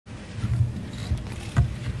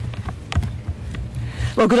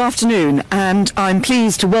Well, good afternoon, and I'm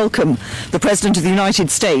pleased to welcome the President of the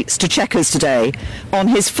United States to Chequers today on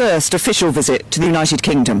his first official visit to the United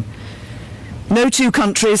Kingdom. No two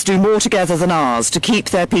countries do more together than ours to keep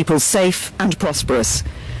their people safe and prosperous.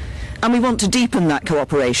 And we want to deepen that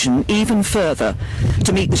cooperation even further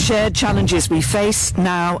to meet the shared challenges we face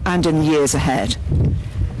now and in the years ahead.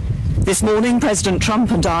 This morning, President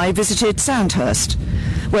Trump and I visited Sandhurst,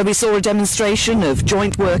 where we saw a demonstration of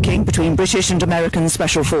joint working between British and American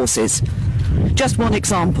special forces. Just one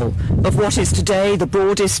example of what is today the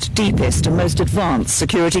broadest, deepest and most advanced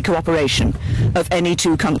security cooperation of any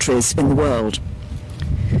two countries in the world.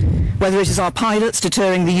 Whether it is our pilots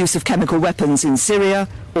deterring the use of chemical weapons in Syria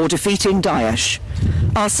or defeating Daesh,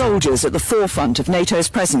 our soldiers at the forefront of NATO's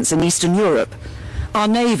presence in Eastern Europe, our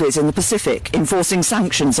navies in the Pacific enforcing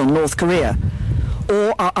sanctions on North Korea,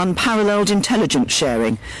 or our unparalleled intelligence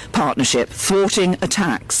sharing partnership thwarting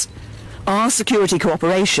attacks, our security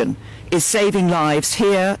cooperation is saving lives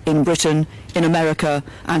here in Britain, in America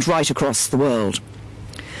and right across the world.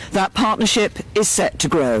 That partnership is set to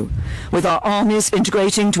grow, with our armies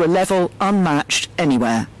integrating to a level unmatched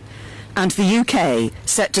anywhere, and the UK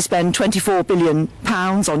set to spend £24 billion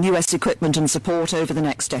on US equipment and support over the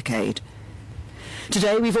next decade.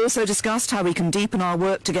 Today we've also discussed how we can deepen our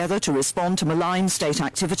work together to respond to malign state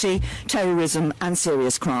activity, terrorism and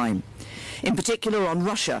serious crime. In particular on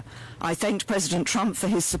Russia, I thanked President Trump for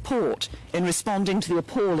his support in responding to the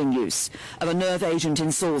appalling use of a nerve agent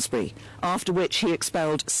in Salisbury, after which he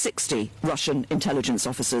expelled 60 Russian intelligence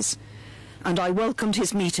officers. And I welcomed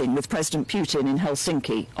his meeting with President Putin in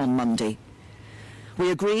Helsinki on Monday. We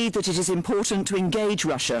agreed that it is important to engage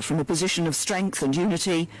Russia from a position of strength and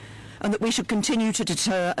unity, and that we should continue to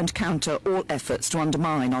deter and counter all efforts to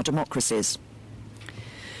undermine our democracies.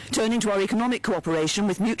 Turning to our economic cooperation,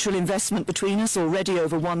 with mutual investment between us already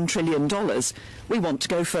over $1 trillion, we want to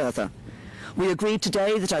go further. We agreed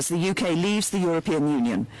today that as the UK leaves the European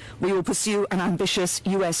Union, we will pursue an ambitious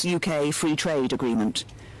US-UK free trade agreement.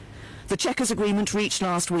 The Chequers agreement reached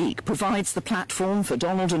last week provides the platform for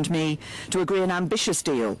Donald and me to agree an ambitious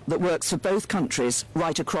deal that works for both countries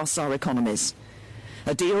right across our economies.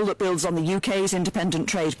 A deal that builds on the UK's independent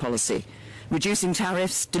trade policy, reducing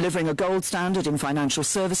tariffs, delivering a gold standard in financial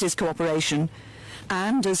services cooperation,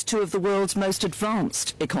 and as two of the world's most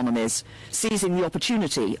advanced economies, seizing the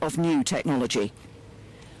opportunity of new technology.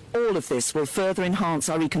 All of this will further enhance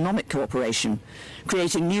our economic cooperation,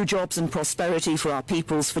 creating new jobs and prosperity for our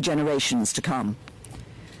peoples for generations to come.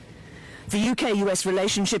 The UK-US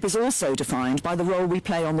relationship is also defined by the role we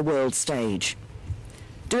play on the world stage.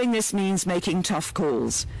 Doing this means making tough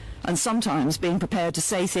calls, and sometimes being prepared to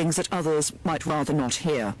say things that others might rather not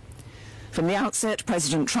hear. From the outset,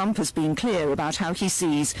 President Trump has been clear about how he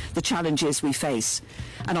sees the challenges we face,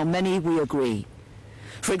 and on many we agree.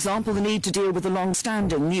 For example, the need to deal with the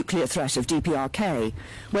long-standing nuclear threat of DPRK,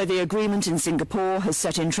 where the agreement in Singapore has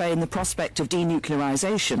set in train the prospect of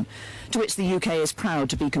denuclearization, to which the UK is proud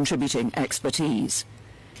to be contributing expertise.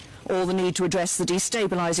 Or the need to address the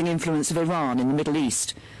destabilizing influence of Iran in the Middle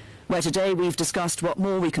East, where today we've discussed what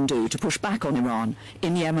more we can do to push back on Iran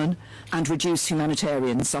in Yemen and reduce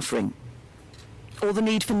humanitarian suffering. Or the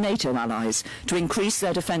need for NATO allies to increase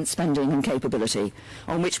their defence spending and capability,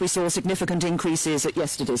 on which we saw significant increases at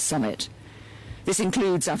yesterday's summit. This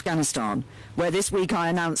includes Afghanistan, where this week I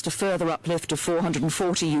announced a further uplift of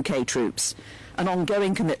 440 UK troops, an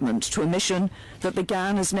ongoing commitment to a mission that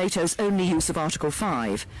began as NATO's only use of Article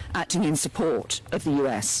 5, acting in support of the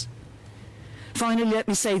US. Finally, let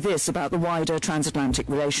me say this about the wider transatlantic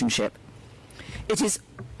relationship. It is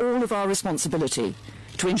all of our responsibility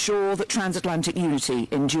to ensure that transatlantic unity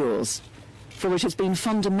endures, for it has been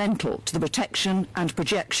fundamental to the protection and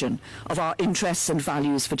projection of our interests and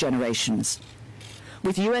values for generations.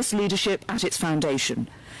 With US leadership at its foundation,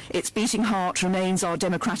 its beating heart remains our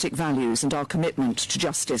democratic values and our commitment to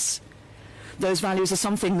justice. Those values are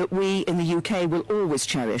something that we in the UK will always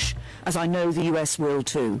cherish, as I know the US will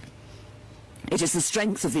too. It is the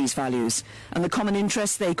strength of these values and the common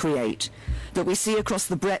interests they create that we see across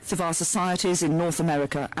the breadth of our societies in North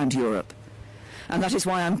America and Europe. And that is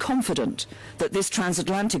why I'm confident that this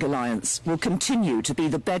transatlantic alliance will continue to be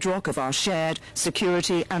the bedrock of our shared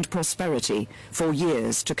security and prosperity for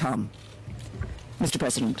years to come. Mr.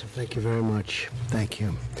 President. Thank you very much. Thank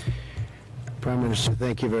you. Prime Minister,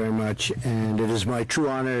 thank you very much. And it is my true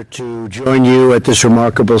honor to join you at this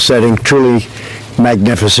remarkable setting, truly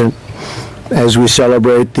magnificent, as we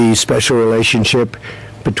celebrate the special relationship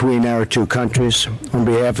between our two countries. On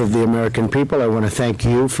behalf of the American people, I want to thank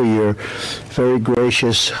you for your very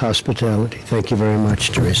gracious hospitality. Thank you very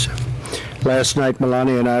much, Teresa. Last night,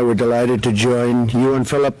 Melania and I were delighted to join you and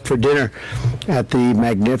Philip for dinner at the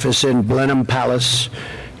magnificent Blenheim Palace.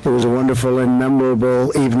 It was a wonderful and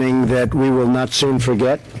memorable evening that we will not soon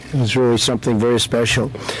forget. It was really something very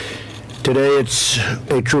special. Today, it's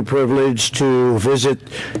a true privilege to visit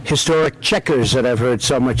historic Chequers that I've heard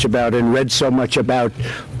so much about and read so much about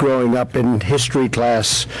growing up in history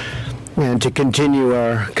class, and to continue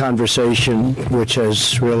our conversation, which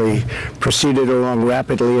has really proceeded along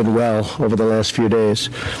rapidly and well over the last few days.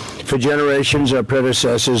 For generations, our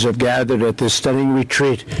predecessors have gathered at this stunning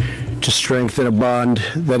retreat to strengthen a bond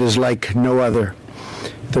that is like no other.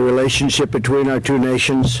 The relationship between our two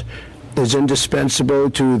nations is indispensable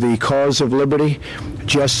to the cause of liberty,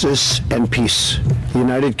 justice, and peace. The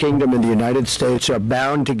United Kingdom and the United States are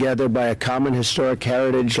bound together by a common historic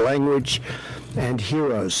heritage, language, and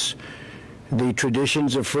heroes. The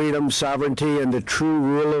traditions of freedom, sovereignty, and the true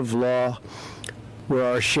rule of law were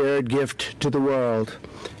our shared gift to the world.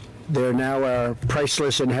 They're now our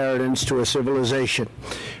priceless inheritance to a civilization.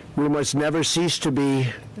 We must never cease to be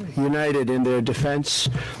united in their defense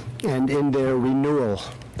and in their renewal.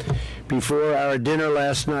 Before our dinner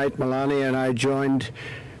last night, Melania and I joined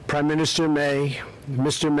Prime Minister May,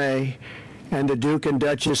 Mr. May, and the Duke and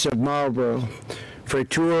Duchess of Marlborough for a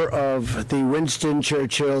tour of the Winston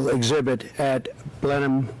Churchill exhibit at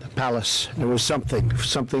Blenheim Palace. It was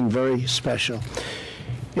something very special.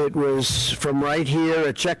 It was from right here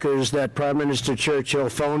at Chequers that Prime Minister Churchill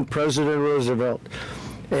phoned President Roosevelt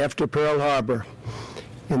after Pearl Harbor.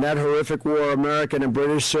 In that horrific war, American and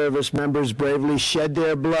British service members bravely shed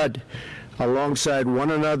their blood alongside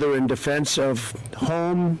one another in defense of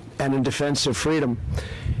home and in defense of freedom.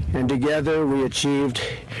 And together we achieved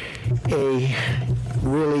a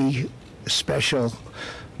really special,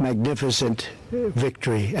 magnificent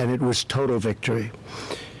victory, and it was total victory.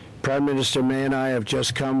 Prime Minister May and I have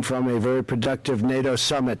just come from a very productive NATO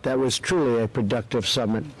summit. That was truly a productive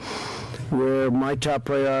summit, where my top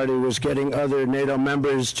priority was getting other NATO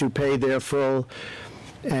members to pay their full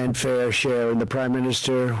and fair share, and the Prime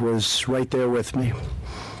Minister was right there with me.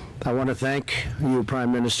 I want to thank you,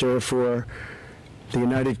 Prime Minister, for the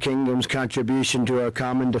United Kingdom's contribution to our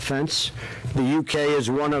common defense. The UK is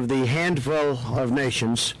one of the handful of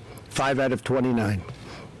nations, 5 out of 29.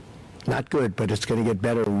 Not good, but it's going to get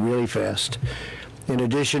better really fast. In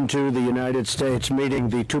addition to the United States meeting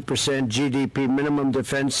the 2% GDP minimum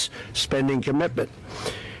defense spending commitment.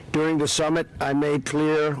 During the summit, I made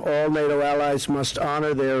clear all NATO allies must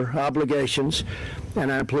honor their obligations, and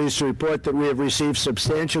I'm pleased to report that we have received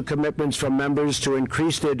substantial commitments from members to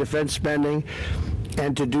increase their defense spending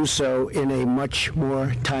and to do so in a much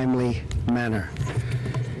more timely manner.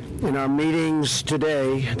 In our meetings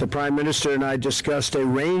today, the Prime Minister and I discussed a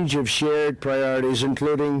range of shared priorities,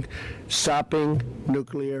 including stopping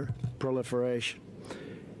nuclear proliferation.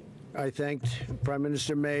 I thanked Prime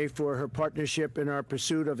Minister May for her partnership in our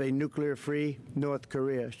pursuit of a nuclear-free North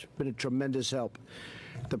Korea. It's been a tremendous help.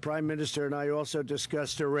 The Prime Minister and I also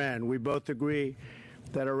discussed Iran. We both agree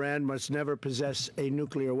that Iran must never possess a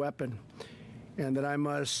nuclear weapon, and that I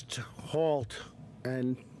must halt,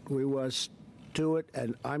 and we must do it,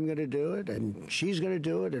 and I'm going to do it, and she's going to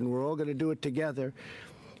do it, and we're all going to do it together.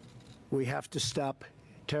 We have to stop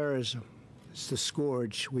terrorism. It's the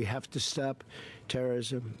scourge. We have to stop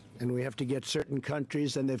terrorism, and we have to get certain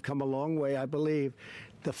countries, and they've come a long way, I believe.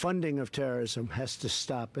 The funding of terrorism has to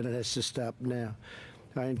stop, and it has to stop now.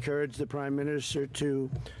 I encourage the Prime Minister to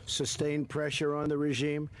sustain pressure on the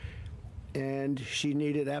regime, and she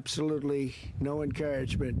needed absolutely no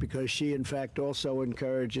encouragement, because she, in fact, also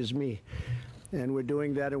encourages me. And we're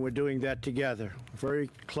doing that, and we're doing that together, very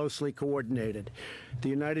closely coordinated. The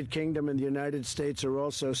United Kingdom and the United States are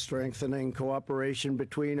also strengthening cooperation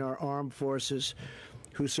between our armed forces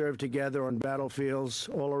who serve together on battlefields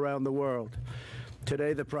all around the world.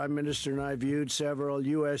 Today, the Prime Minister and I viewed several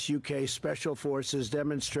U.S.-UK Special Forces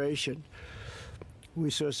demonstrations.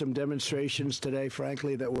 We saw some demonstrations today,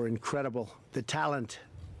 frankly, that were incredible. The talent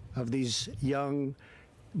of these young,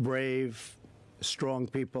 brave, strong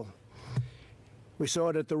people. We saw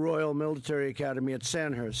it at the Royal Military Academy at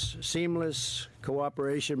Sandhurst. Seamless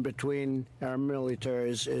cooperation between our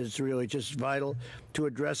militaries is really just vital to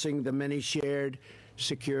addressing the many shared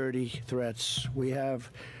security threats. We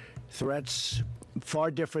have threats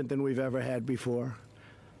far different than we've ever had before.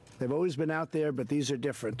 They've always been out there, but these are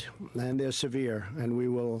different, and they're severe, and we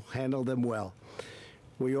will handle them well.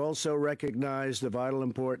 We also recognize the vital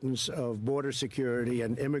importance of border security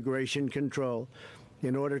and immigration control.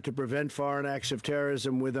 In order to prevent foreign acts of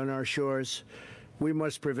terrorism within our shores, we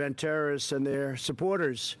must prevent terrorists and their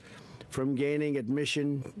supporters from gaining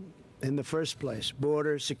admission in the first place.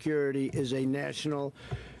 Border security is a national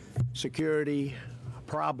security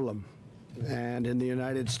problem. And in the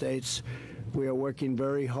United States, we are working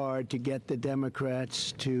very hard to get the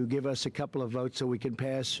Democrats to give us a couple of votes so we can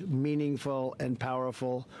pass meaningful and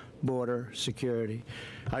powerful border security.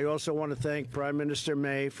 I also want to thank Prime Minister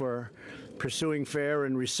May for pursuing fair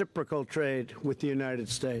and reciprocal trade with the United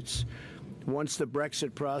States. Once the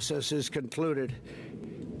Brexit process is concluded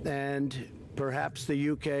and perhaps the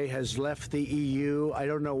UK has left the EU, I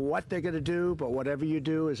don't know what they're going to do, but whatever you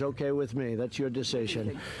do is okay with me. That's your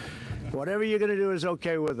decision. Whatever you're going to do is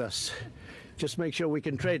okay with us. Just make sure we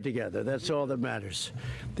can trade together. That's all that matters.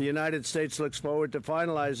 The United States looks forward to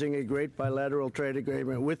finalizing a great bilateral trade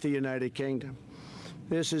agreement with the United Kingdom.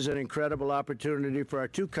 This is an incredible opportunity for our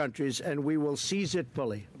two countries, and we will seize it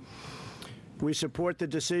fully. We support the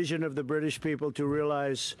decision of the British people to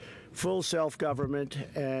realize full self-government,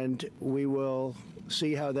 and we will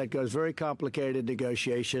see how that goes. Very complicated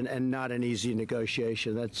negotiation and not an easy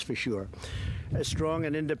negotiation, that's for sure. A strong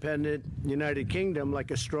and independent United Kingdom,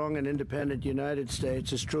 like a strong and independent United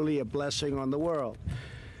States, is truly a blessing on the world.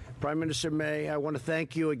 Prime Minister May, I want to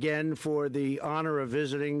thank you again for the honor of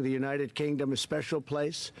visiting the United Kingdom, a special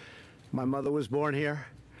place. My mother was born here,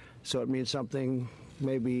 so it means something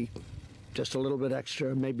maybe just a little bit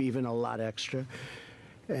extra, maybe even a lot extra.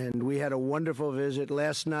 And we had a wonderful visit.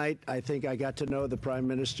 Last night, I think I got to know the Prime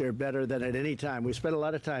Minister better than at any time. We spent a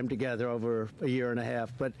lot of time together over a year and a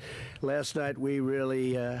half, but last night we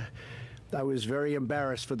really, I was very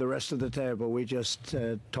embarrassed for the rest of the table. We just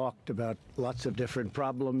talked about lots of different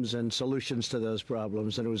problems and solutions to those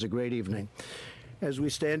problems, and it was a great evening. As we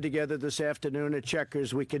stand together this afternoon at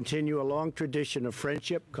Chequers, we continue a long tradition of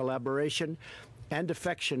friendship, collaboration, and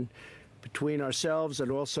affection between ourselves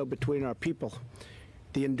and also between our people.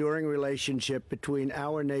 The enduring relationship between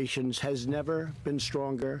our nations has never been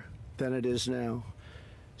stronger than it is now.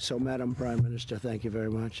 So, Madam Prime Minister, thank you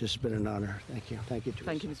very much. It's been an honor. Thank you. Thank you, Teresa.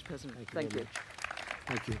 Thank you, Mr. President. Thank you.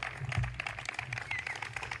 Thank you.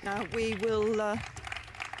 Now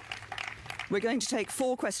we're going to take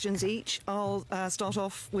 4 questions each. I'll start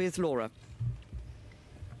off with Laura.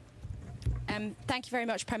 Thank you very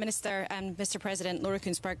much, Prime Minister and Mr. President. Laura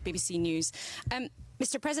Kunsberg, BBC News.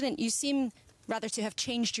 Mr. President, you seem rather to have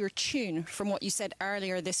changed your tune from what you said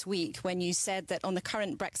earlier this week when you said that on the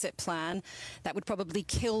current Brexit plan that would probably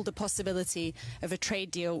kill the possibility of a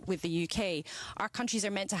trade deal with the UK. Our countries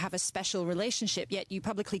are meant to have a special relationship, yet you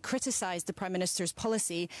publicly criticised the Prime Minister's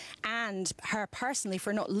policy and her personally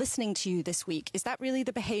for not listening to you this week. Is that really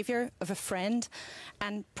the behaviour of a friend?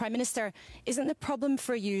 And Prime Minister, isn't the problem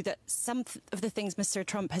for you that some of the things Mr.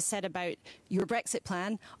 Trump has said about your Brexit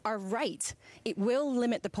plan are right? It will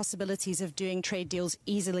limit the possibilities of doing trade deals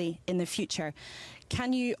easily in the future.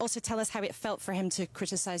 Can you also tell us how it felt for him to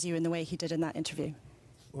criticise you in the way he did in that interview?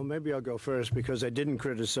 Well, maybe I'll go first because I didn't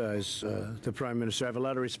criticize the Prime Minister. I have a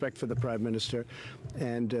lot of respect for the Prime Minister.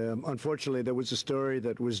 And unfortunately, there was a story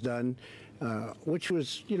that was done, which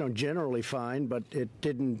was, generally fine, but it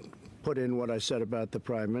didn't put in what I said about the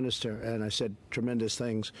Prime Minister. And I said tremendous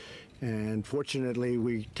things. And fortunately,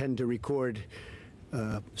 we tend to record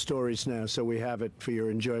stories now, so we have it for your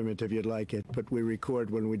enjoyment if you'd like it. But we record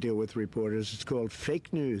when we deal with reporters. It's called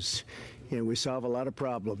fake news, and we solve a lot of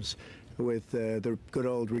problems with the good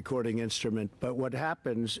old recording instrument. But what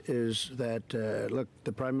happens is that, look,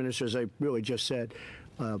 the Prime Minister, as I really just said,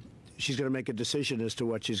 she's going to make a decision as to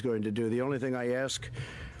what she's going to do. The only thing I ask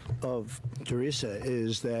of Teresa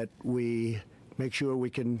is that we make sure we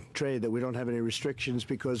can trade, that we don't have any restrictions,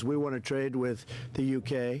 because we want to trade with the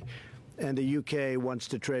UK. And the UK wants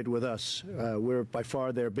to trade with us. We're by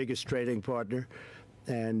far their biggest trading partner,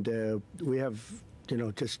 and we have,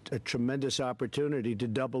 just a tremendous opportunity to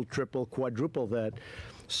double, triple, quadruple that.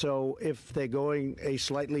 So if they're going a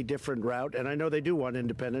slightly different route, and I know they do want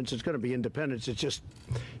independence, it's going to be independence. It's just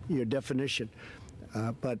your definition.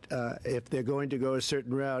 But if they're going to go a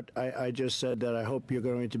certain route, I just said that I hope you're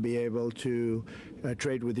going to be able to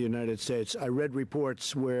trade with the United States. I read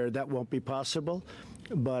reports where that won't be possible.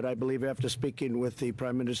 But I believe after speaking with the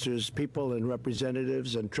Prime Minister's people and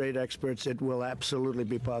representatives and trade experts, it will absolutely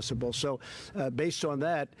be possible. So based on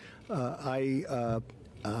that,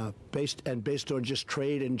 based on just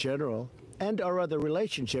trade in general and our other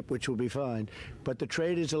relationship, which will be fine. But the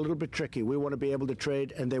trade is a little bit tricky. We want to be able to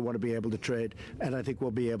trade, and they want to be able to trade. And I think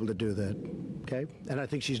we'll be able to do that. Okay? And I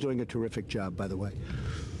think she's doing a terrific job, by the way.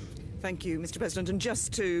 Thank you, Mr. President. And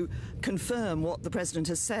just to confirm what the President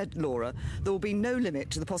has said, Laura, there will be no limit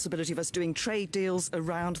to the possibility of us doing trade deals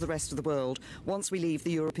around the rest of the world once we leave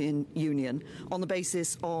the European Union on the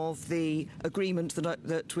basis of the agreement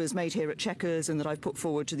that was made here at Chequers and that I've put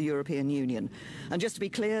forward to the European Union. And just to be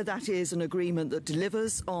clear, that is an agreement that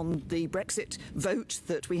delivers on the Brexit vote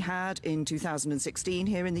that we had in 2016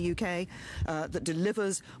 here in the UK, that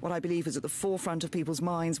delivers what I believe is at the forefront of people's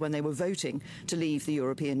minds when they were voting to leave the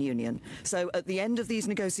European Union. So at the end of these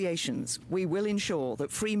negotiations, we will ensure that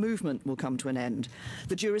free movement will come to an end.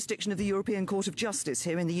 The jurisdiction of the European Court of Justice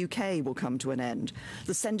here in the UK will come to an end.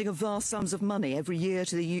 The sending of vast sums of money every year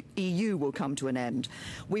to the EU will come to an end.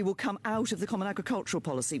 We will come out of the common agricultural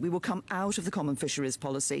policy. We will come out of the common fisheries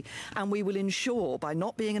policy. And we will ensure, by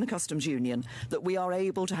not being in a customs union, that we are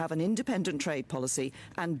able to have an independent trade policy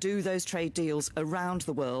and do those trade deals around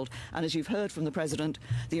the world. And as you've heard from the President,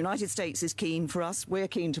 the United States is keen for us. We're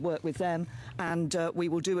keen to work with them, and we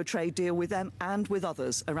will do a trade deal with them and with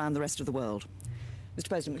others around the rest of the world. Mr.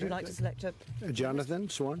 President, would you like to select a... Jonathan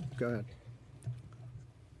Swan, go ahead.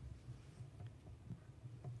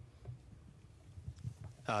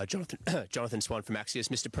 Jonathan Swan from Axios.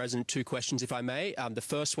 Mr. President, two questions, if I may. The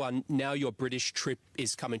first one, now your British trip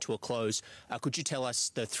is coming to a close. Could you tell us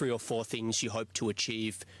the 3 or 4 things you hope to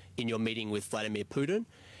achieve in your meeting with Vladimir Putin?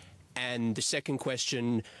 And the second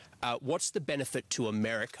question, what's the benefit to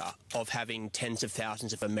America of having tens of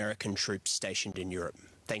thousands of American troops stationed in Europe?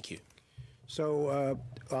 Thank you. So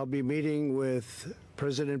I'll be meeting with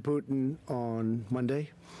President Putin on Monday.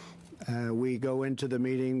 We go into the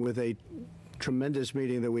meeting with a tremendous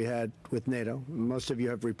meeting that we had with NATO. Most of you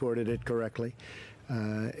have reported it correctly.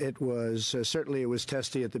 It was certainly it was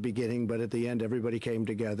testy at the beginning, but at the end everybody came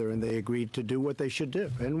together and they agreed to do what they should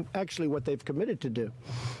do, and actually what they've committed to do,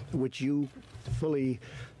 which you fully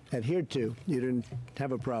adhered to. You didn't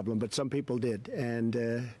have a problem, but some people did,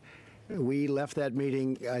 and we left that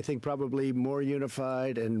meeting, I think, probably more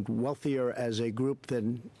unified and wealthier as a group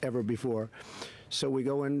than ever before. So we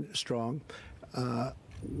go in strong.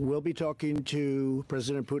 We'll be talking to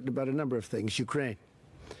President Putin about a number of things. Ukraine.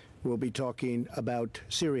 We'll be talking about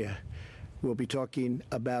Syria. We'll be talking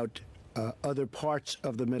about other parts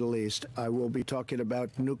of the Middle East. I will be talking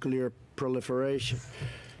about nuclear proliferation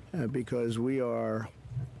because we are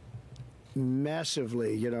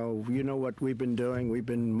massively, you know what we've been doing. We've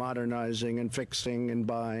been modernizing and fixing and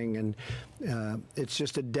buying, and it's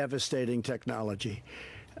just a devastating technology.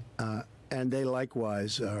 And they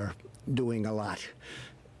likewise are doing a lot.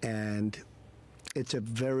 And it's a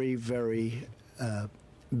very, very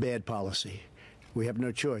bad policy. We have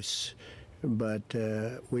no choice. But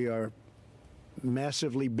we are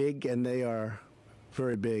massively big, and they are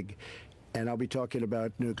very big. And I'll be talking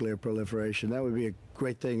about nuclear proliferation. That would be a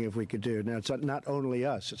great thing if we could do. Now, it's not only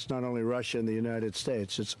us. It's not only Russia and the United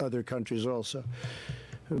States. It's other countries also.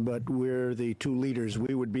 But we're the two leaders.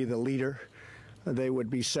 We would be the leader. They would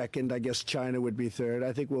be second. I guess China would be third.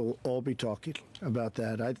 I think we'll all be talking about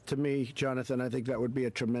that. To me, Jonathan, I think that would be a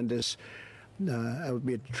tremendous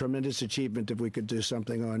achievement if we could do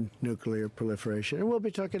something on nuclear proliferation. And we'll be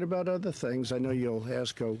talking about other things. I know you'll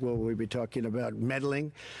ask, will we be talking about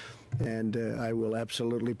meddling? And I will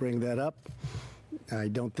absolutely bring that up. I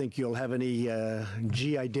don't think you'll have any,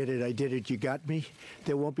 gee, I did it, you got me.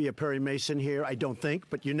 There won't be a Perry Mason here, I don't think,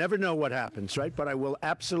 but you never know what happens, right? But I will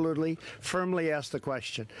absolutely, firmly ask the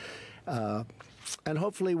question. And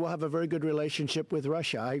hopefully we'll have a very good relationship with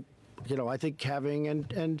Russia. I think having,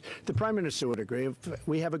 and the Prime Minister would agree, if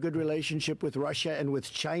we have a good relationship with Russia and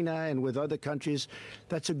with China and with other countries,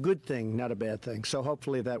 that's a good thing, not a bad thing. So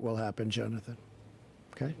hopefully that will happen, Jonathan.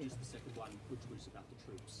 Okay? Here's the second one, which was about the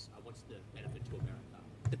troops. What's the benefit to America?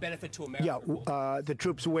 The benefit to America? Yeah, the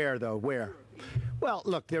troops where, though? Where? Well,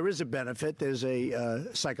 look, there is a benefit. There's a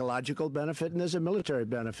psychological benefit and there's a military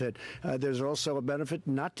benefit. There's also a benefit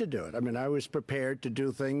not to do it. I mean, I was prepared to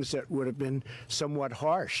do things that would have been somewhat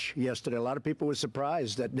harsh yesterday. A lot of people were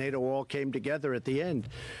surprised that NATO all came together at the end.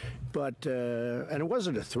 But, and it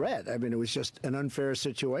wasn't a threat. I mean, it was just an unfair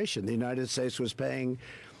situation. The United States was paying,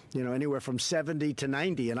 anywhere from 70 to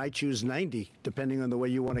 90, and I choose 90, depending on the way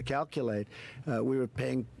you want to calculate. We were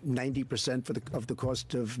paying 90% of the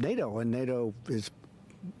cost of NATO, and NATO is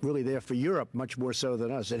really there for Europe, much more so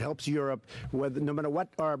than us. It helps Europe, no matter what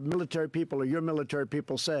our military people or your military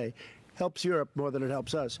people say, helps Europe more than it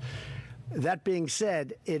helps us. That being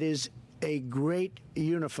said, it is a great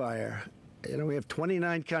unifier. We have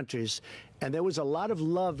 29 countries, and there was a lot of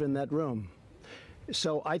love in that room.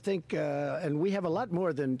 So I think, and we have a lot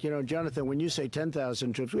more than, Jonathan, when you say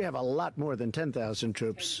 10,000 troops, we have a lot more than 10,000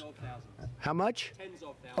 troops. Tens of thousands. How much? Tens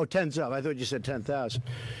of thousands. Oh, tens of. I thought you said 10,000.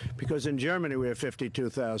 Because in Germany we have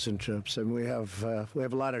 52,000 troops, and we have a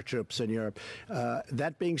lot of troops in Europe.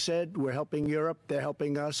 That being said, we're helping Europe. They're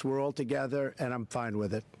helping us. We're all together, and I'm fine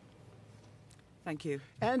with it. Thank you.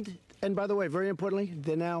 And by the way, very importantly,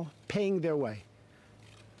 they're now paying their way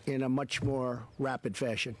in a much more rapid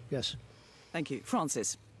fashion. Yes. Thank you.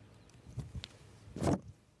 Francis.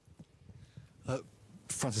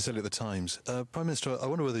 Francis Elliott, The Times. Prime Minister, I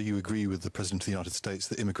wonder whether you agree with the President of the United States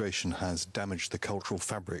that immigration has damaged the cultural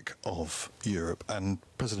fabric of Europe. And,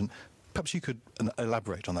 President, perhaps you could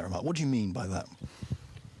elaborate on that remark. What do you mean by that?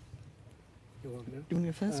 You want to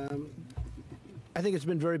go first? I think it's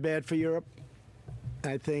been very bad for Europe.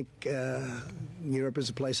 I think Europe is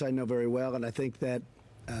a place I know very well, and I think that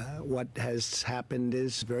what has happened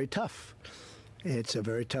is very tough. It's a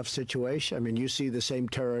very tough situation. I mean, you see the same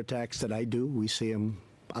terror attacks that I do. We see them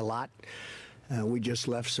a lot. We just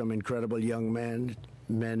left some incredible young men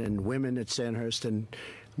and women at Sandhurst, and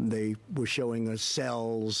they were showing us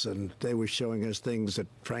cells, and they were showing us things that,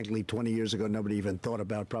 frankly, 20 years ago nobody even thought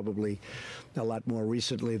about, probably a lot more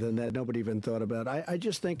recently than that nobody even thought about. I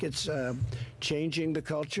just think it's changing the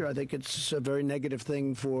culture. I think it's a very negative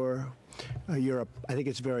thing for Europe. I think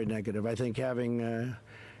it's very negative. I think having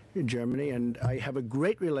Germany, and I have a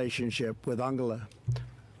great relationship with Angela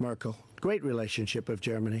Merkel, great relationship with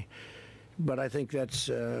Germany, but I think that's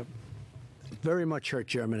very much hurt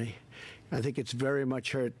Germany. I think it's very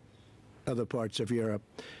much hurt other parts of Europe.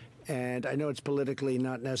 And I know it's politically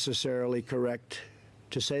not necessarily correct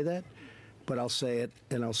to say that, but I'll say it,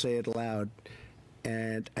 and I'll say it loud.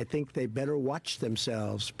 And I think they better watch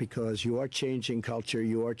themselves, because you are changing culture.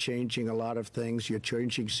 You are changing a lot of things. You're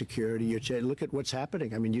changing security. Look at what's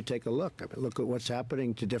happening. I mean, you take a look. I mean, look at what's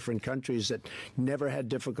happening to different countries that never had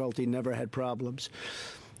difficulty, never had problems.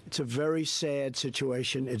 It's a very sad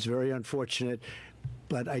situation. It's very unfortunate.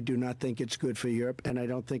 But I do not think it's good for Europe, and I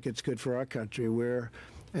don't think it's good for our country. We're,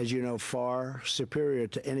 as you know, far superior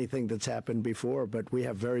to anything that's happened before, but we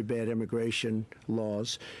have very bad immigration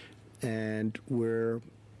laws. And we're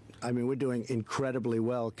doing incredibly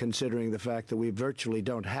well, considering the fact that we virtually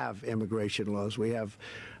don't have immigration laws. We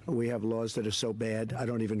have laws that are so bad, I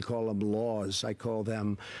don't even call them laws. I call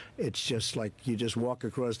them, it's just like you just walk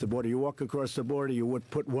across the border. You walk across the border, you would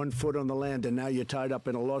put one foot on the land, and now you're tied up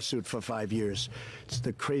in a lawsuit for 5 years. It's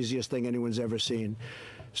the craziest thing anyone's ever seen.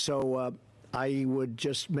 So I would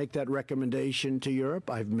just make that recommendation to Europe.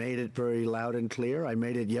 I've made it very loud and clear. I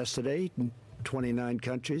made it yesterday. 29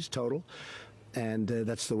 countries total, and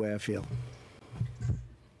that's the way I feel.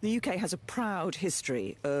 The UK has a proud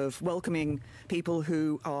history of welcoming people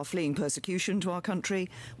who are fleeing persecution to our country.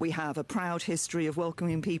 We have a proud history of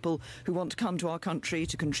welcoming people who want to come to our country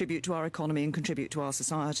to contribute to our economy and contribute to our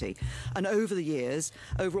society. And over the years,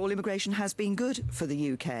 overall immigration has been good for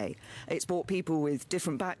the UK. It's brought people with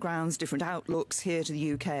different backgrounds, different outlooks here to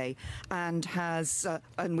the UK, and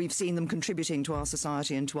we've seen them contributing to our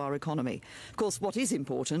society and to our economy. Of course, what is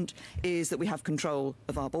important is that we have control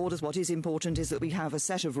of our borders. What is important is that we have a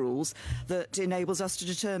set of rules that enables us to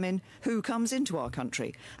determine who comes into our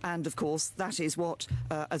country. And of course, that is what,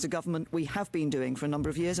 as a government, we have been doing for a number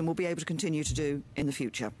of years and will be able to continue to do in the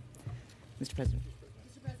future. Mr. President.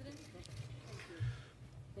 Mr. President,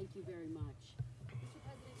 thank you very much.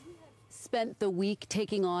 Spent the week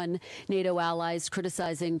taking on NATO allies,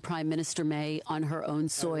 criticizing Prime Minister May on her own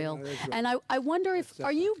soil. Right. And I wonder if,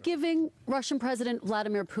 are you giving Russian President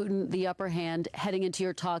Vladimir Putin the upper hand heading into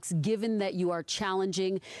your talks, given that you are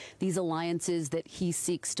challenging these alliances that he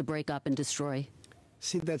seeks to break up and destroy?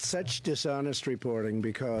 See, that's such dishonest reporting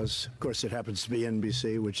because, of course, it happens to be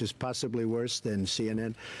NBC, which is possibly worse than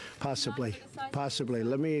CNN. Possibly.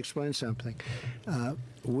 Let me explain something.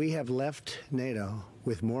 We have left NATO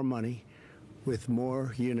with more money, with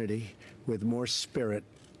more unity, with more spirit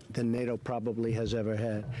than NATO probably has ever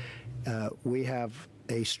had. We have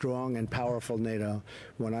a strong and powerful NATO.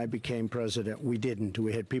 When I became president, we didn't.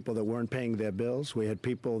 We had people that weren't paying their bills. We had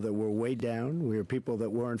people that were way down. We had people that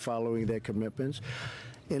weren't following their commitments.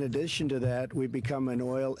 In addition to that, we become an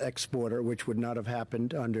oil exporter, which would not have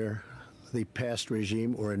happened under the past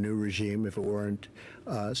regime or a new regime if it weren't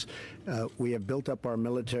us. We have built up our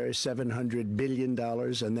military, $700 billion,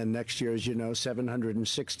 and then next year, as you know,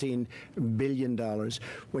 $716 billion.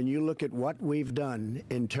 When you look at what we've done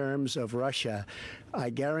in terms of Russia,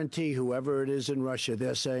 I guarantee whoever it is in Russia,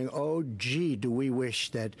 they're saying, oh, gee, do we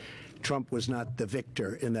wish that Trump was not the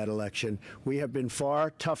victor in that election. We have been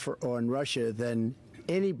far tougher on Russia than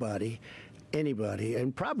anybody,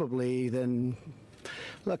 and probably than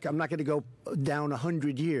look, I'm not going to go down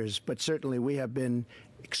 100 years, but certainly we have been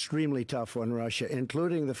extremely tough on Russia,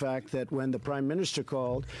 including the fact that when the prime minister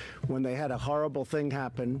called, when they had a horrible thing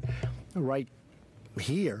happen right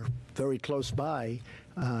here, very close by,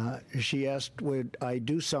 she asked, would I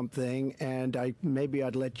do something, and maybe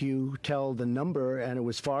I'd let you tell the number, and it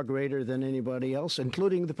was far greater than anybody else,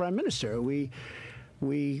 including the prime minister. We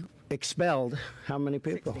expelled how many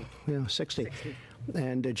people? 60.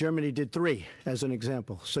 And Germany did 3, as an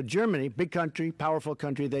example. So Germany, big country, powerful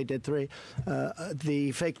country, they did 3.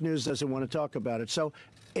 The fake news doesn't want to talk about it. So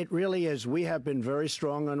it really is. We have been very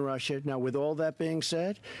strong on Russia. Now, with all that being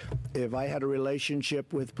said, if I had a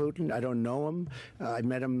relationship with Putin, I don't know him. I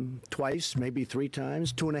met him twice, maybe 3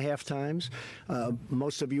 times, 2.5 times.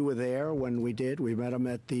 Most of you were there when we did. We met him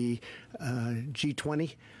at the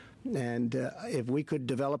G20. And if we could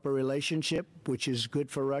develop a relationship, which is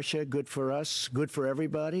good for Russia, good for us, good for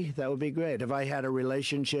everybody, that would be great. If I had a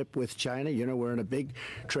relationship with China, we're in a big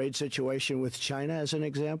trade situation with China, as an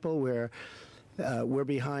example, where we're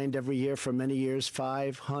behind every year for many years,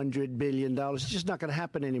 $500 billion. It's just not going to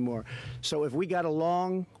happen anymore. So if we got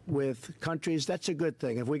along with countries, that's a good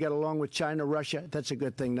thing. If we got along with China, Russia, that's a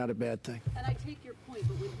good thing, not a bad thing. And I take your point,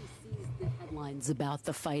 but when he sees the headlines about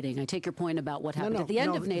the fighting, I take your point about what happened at the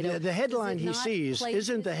end of NATO. The headline he sees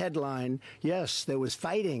isn't the headline. Yes, there was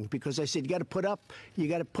fighting, because I said you got to put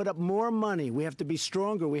up more money. We have to be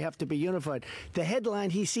stronger. We have to be unified. The headline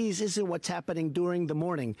he sees isn't what's happening during the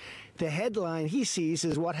morning. The headline he sees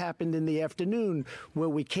is what happened in the afternoon, where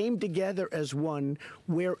we came together as one,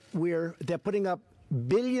 where they're putting up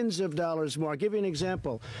billions of dollars more. I'll give you an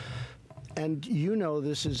example. And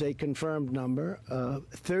this is a confirmed number.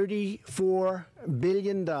 $34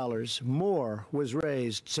 billion more was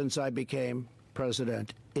raised since I became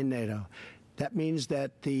president in NATO. That means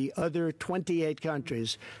that the other 28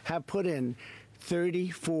 countries have put in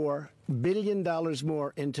 $34 billion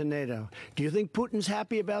more into NATO. Do you think Putin's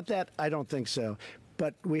happy about that? I don't think so.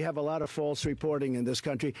 But we have a lot of false reporting in this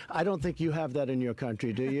country. I don't think you have that in your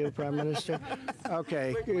country, do you, Prime Minister?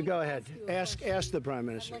 Okay, go ahead. Ask the Prime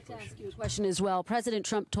Minister. I'd like to ask you a question as well. President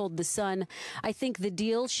Trump told The Sun, I think the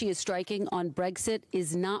deal she is striking on Brexit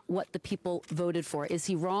is not what the people voted for. Is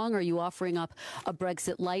he wrong? Are you offering up a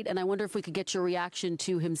Brexit light? And I wonder if we could get your reaction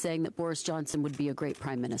to him saying that Boris Johnson would be a great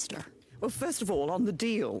Prime Minister. Well, first of all, on the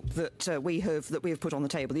deal that we have put on the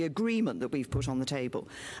table, the agreement that we've put on the table,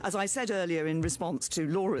 as I said earlier in response to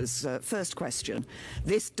Laura's first question,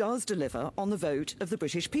 this does deliver on the vote of the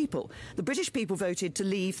British people. The British people voted to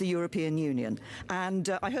leave the European Union, and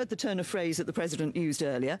I heard the turn of phrase that the President used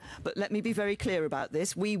earlier, but let me be very clear about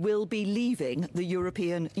this. We will be leaving the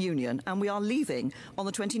European Union, and we are leaving on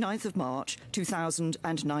the 29th of March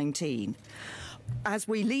 2019. As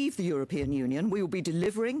we leave the European Union, we will be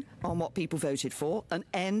delivering on what people voted for: an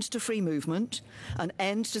end to free movement, an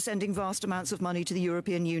end to sending vast amounts of money to the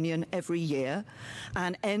European Union every year,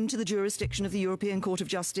 an end to the jurisdiction of the European Court of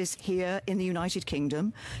Justice here in the United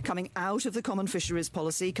Kingdom, coming out of the common fisheries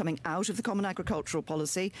policy, coming out of the common agricultural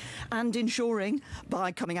policy, and ensuring,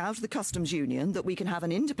 by coming out of the customs union, that we can have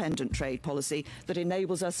an independent trade policy that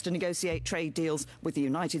enables us to negotiate trade deals with the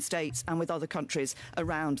United States and with other countries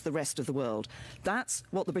around the rest of the world. That's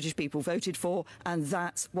what the British people voted for, and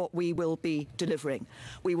that's what we will be delivering.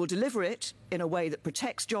 We will deliver it in a way that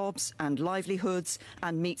protects jobs and livelihoods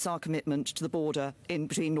and meets our commitment to the border in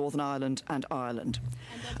between Northern Ireland and Ireland.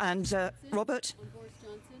 And Robert? On Boris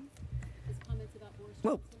Johnson, his comments about Boris Johnson?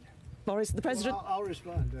 Well, Boris, the President... Well, I'll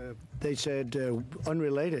respond. They said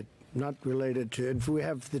unrelated. Not related to, if we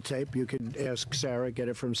have the tape, you can ask Sarah, get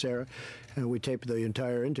it from Sarah, and we taped the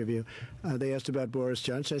entire interview. They asked about Boris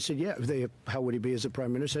Johnson. I said, yeah, how would he be as a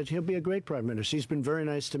prime minister? I said, he'll be a great prime minister. He's been very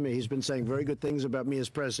nice to me. He's been saying very good things about me as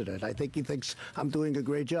president. I think he thinks I'm doing a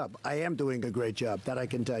great job. I am doing a great job, that I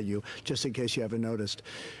can tell you, just in case you haven't noticed.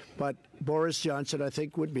 But Boris Johnson, I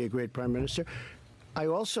think, would be a great prime minister. I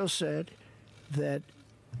also said that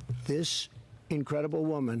this incredible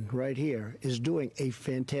woman right here is doing a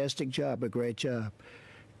fantastic job, a great job.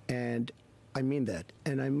 And I mean that.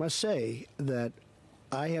 And I must say that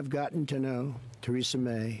I have gotten to know Theresa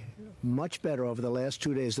May much better over the last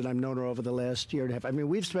 2 days than I've known her over the last year and a half. I mean,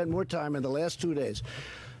 we've spent more time in the last 2 days.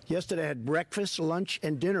 Yesterday I had breakfast, lunch,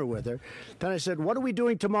 and dinner with her. Then I said, what are we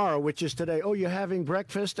doing tomorrow, which is today? Oh, you're having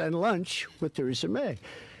breakfast and lunch with Theresa May.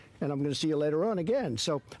 And I'm going to see you later on again.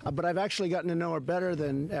 So, but I've actually gotten to know her better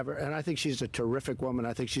than ever. And I think she's a terrific woman.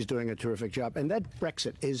 I think she's doing a terrific job. And that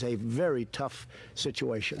Brexit is a very tough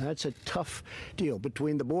situation. That's a tough deal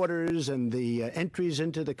between the borders and the entries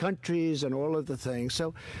into the countries and all of the things.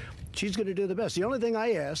 So she's going to do the best. The only thing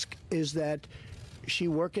I ask is that she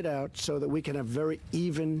work it out so that we can have very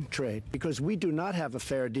even trade, because we do not have a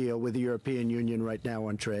fair deal with the European Union right now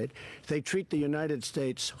on trade. They treat the United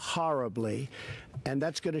States horribly, and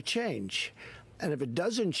that's going to change. And if it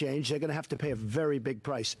doesn't change, they're going to have to pay a very big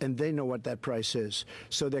price, and they know what that price is.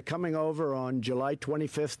 So they're coming over on July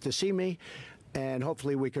 25th to see me, and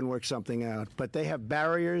hopefully we can work something out. But they have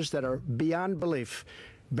barriers that are beyond belief.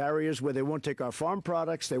 Barriers where they won't take our farm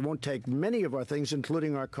products, they won't take many of our things,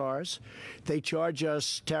 including our cars. They charge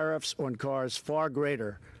us tariffs on cars far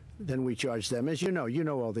greater than we charge them. As you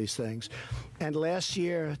know all these things. And last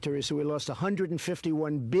year, Teresa, we lost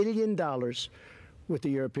 $151 billion with the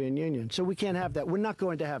European Union. So we can't have that. We're not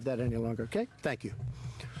going to have that any longer, okay? Thank you.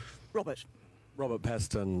 Robert. Robert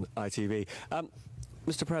Peston, ITV.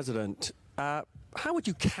 Mr. President, how would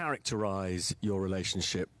you characterize your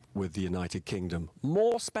relationship with the United Kingdom?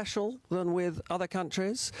 More special than with other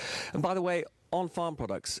countries? And by the way, on farm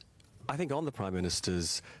products, I think on the Prime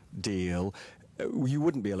Minister's deal, you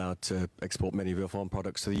wouldn't be allowed to export many of your farm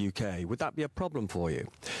products to the UK. Would that be a problem for you?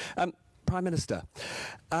 Prime Minister,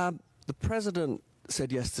 the President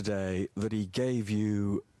said yesterday that he gave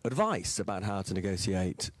you advice about how to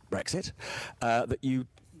negotiate Brexit, that you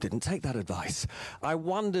didn't take that advice. I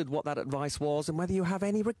wondered what that advice was and whether you have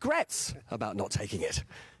any regrets about not taking it.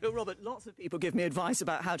 Well, Robert, lots of people give me advice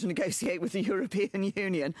about how to negotiate with the European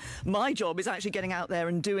Union. My job is actually getting out there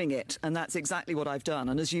and doing it, and that's exactly what I've done.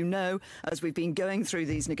 And as you know, as we've been going through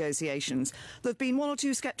these negotiations, there have been one or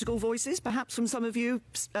two sceptical voices, perhaps from some of you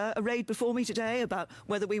arrayed before me today, about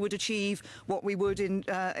whether we would achieve what we would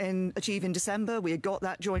achieve in December. We had got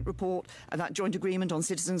that joint report and that joint agreement on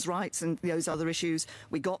citizens' rights and those other issues.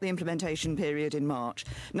 We got the implementation period in March.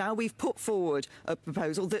 Now we've put forward a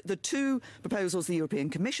proposal that the two proposals the European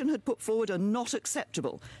Commission had put forward are not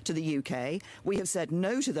acceptable to the UK. We have said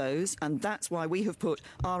no to those, and that's why we have put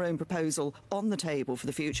our own proposal on the table for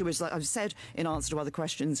the future, which, like I've said in answer to other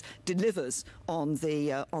questions, delivers on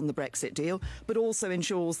the Brexit deal, but also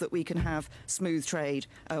ensures that we can have smooth trade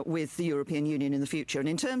with the European Union in the future. And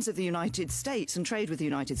in terms of the United States and trade with the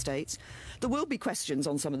United States, there will be questions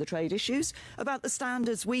on some of the trade issues about the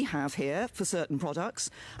standards we have here for certain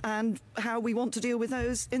products and how we want to deal with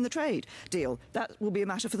those in the trade deal. That will be a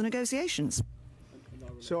matter for the negotiations.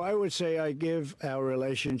 So I would say I give our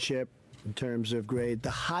relationship in terms of grade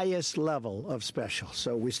the highest level of special.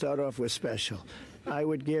 So we start off with special. I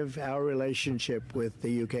would give our relationship with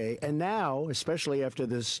the UK, and now, especially after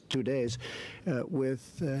this 2 days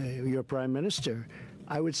with your Prime Minister,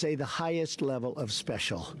 I would say the highest level of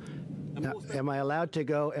special. Now, am I allowed to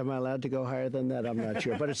go higher than that? I'm not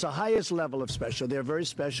sure. But it's the highest level of special. They're very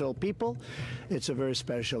special people. It's a very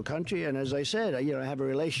special country. And as I said, I have a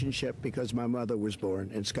relationship because my mother was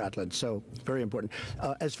born in Scotland. So very important.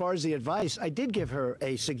 As far as the advice, I did give her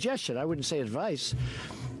a suggestion. I wouldn't say advice.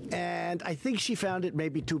 And I think she found it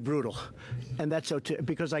maybe too brutal. And that's okay,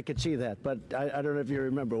 because I could see that. But I don't know if you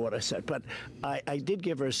remember what I said. But I did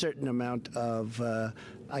give her a certain amount of,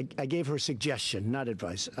 I gave her a suggestion, not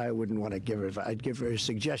advice. I wouldn't want to give her advice. I'd give her a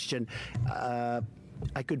suggestion. I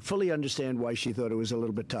could fully understand why she thought it was a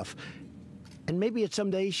little bit tough. And maybe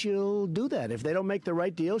someday she'll do that. If they don't make the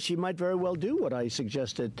right deal, she might very well do what I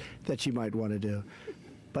suggested that she might want to do.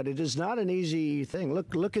 But it is not an easy thing.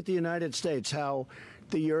 Look at the United States, how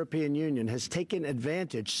the European Union has taken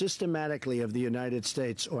advantage systematically of the United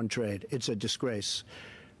States on trade. It's a disgrace.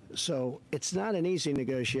 So it's not an easy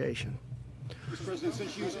negotiation. Mr. President,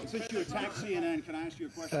 since you attacked CNN, can I ask you a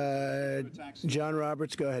question? John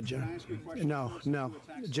Roberts, go ahead, John. Can I ask you a question? No.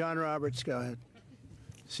 John Roberts, go ahead.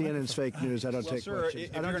 CNN's fake news. I don't take questions.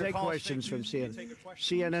 I don't take questions from CNN.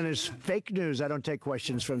 CNN is fake news. I don't take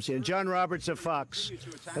questions from CNN. John Roberts of Fox.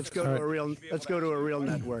 Let's go to a real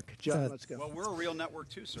network. John, let's go. Well, we're a real network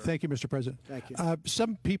too, sir. Thank you, Mr. President. Thank you.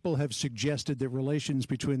 Some people have suggested that relations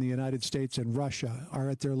between the United States and Russia are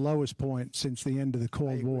at their lowest point since the end of the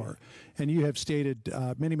Cold War. And you have stated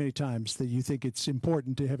many, many times that you think it's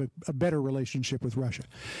important to have a better relationship with Russia.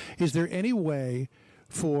 Is there any way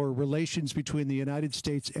for relations between the United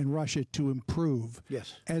States and Russia to improve?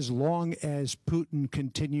 Yes. As long as Putin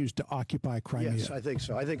continues to occupy Crimea? Yes, I think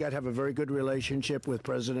so. I think I'd have a very good relationship with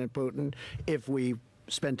President Putin if we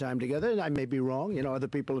spend time together. I may be wrong. Other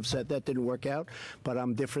people have said that didn't work out, but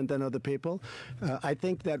I'm different than other people. I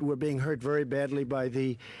think that we're being hurt very badly by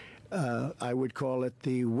the I would call it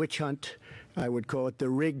the witch hunt I would call it the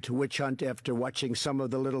rigged witch hunt after watching some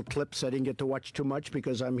of the little clips. I didn't get to watch too much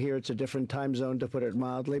because I'm here. It's a different time zone, to put it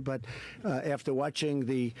mildly. But after watching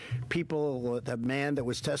the people, the man that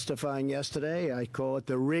was testifying yesterday, I call it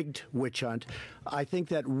the rigged witch hunt. I think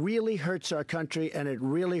that really hurts our country, and it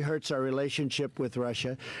really hurts our relationship with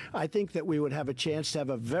Russia. I think that we would have a chance to have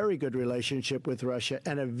a very good relationship with Russia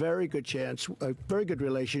and a very good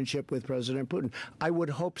relationship with President Putin. I would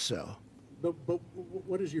hope so. But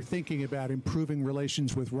what is your thinking about improving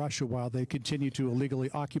relations with Russia while they continue to illegally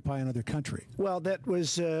occupy another country? Well, that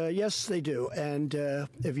was, yes, they do. And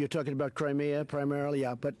if you're talking about Crimea primarily,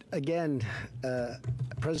 yeah. But again,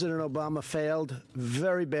 President Obama failed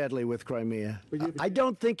very badly with Crimea. I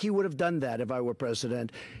don't think he would have done that if I were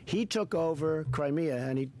president. He took over Crimea,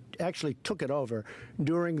 and he actually took it over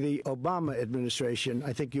during the Obama administration,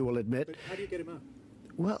 I think you will admit. But how do you get him out?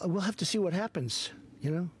 Well, we'll have to see what happens, you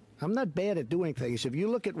know. I'm not bad at doing things. If you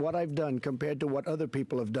look at what I've done compared to what other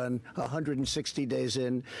people have done 160 days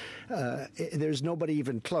in, there's nobody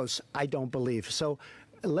even close, I don't believe. So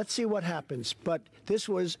let's see what happens. But this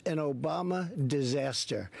was an Obama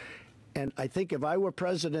disaster. And I think if I were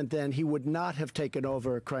president then, he would not have taken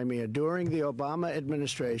over Crimea. During the Obama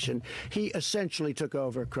administration, he essentially took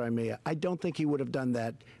over Crimea. I don't think he would have done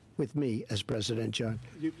that with me as president, John.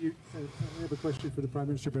 I have a question for the Prime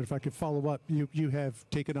Minister, but if I could follow up, you have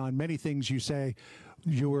taken on many things you say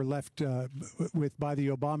you were left with by the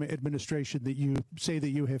Obama administration that you say that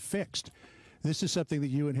you have fixed. This is something that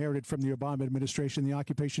you inherited from the Obama administration, the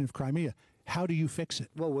occupation of Crimea. How do you fix it?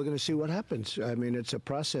 Well, we're going to see what happens. I mean, it's a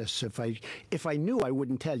process. If I knew, I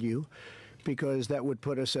wouldn't tell you, because that would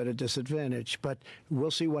put us at a disadvantage. But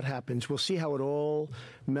we'll see what happens. We'll see how it all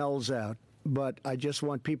melds out. But I just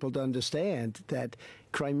want people to understand that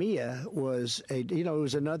Crimea was it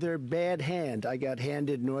was another bad hand. I got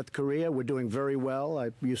handed North Korea. We're doing very well.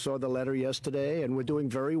 You saw the letter yesterday, and we're doing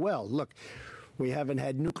very well. Look, we haven't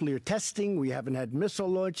had nuclear testing. We haven't had missile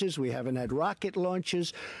launches. We haven't had rocket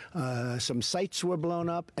launches. Some sites were blown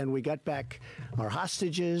up, and we got back our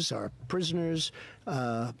hostages, our prisoners,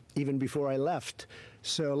 even before I left.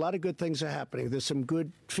 So a lot of good things are happening. There's some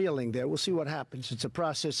good feeling there. We'll see what happens. It's a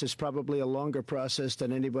process. It's probably a longer process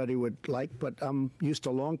than anybody would like, but I'm used to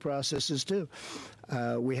long processes too.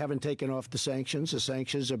 We haven't taken off the sanctions. The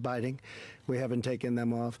sanctions are biting. We haven't taken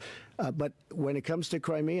them off. But when it comes to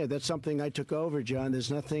Crimea, that's something I took over, John. There's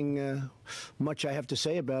nothing much I have to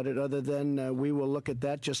say about it other than we will look at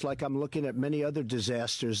that just like I'm looking at many other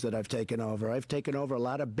disasters that I've taken over. I've taken over a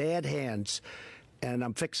lot of bad hands, and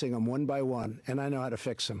I'm fixing them one by one, and I know how to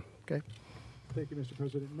fix them. Okay? Thank you, Mr.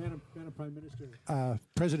 President. Madam Prime Minister,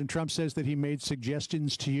 President Trump says that he made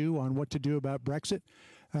suggestions to you on what to do about Brexit.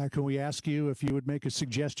 Can we ask you if you would make a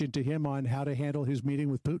suggestion to him on how to handle his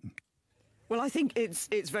meeting with Putin? Well, I think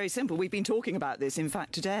it's very simple. We've been talking about this, in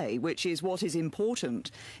fact, today, which is what is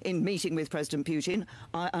important in meeting with President Putin.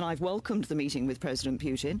 And I've welcomed the meeting with President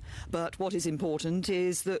Putin. But what is important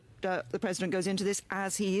is that the President goes into this,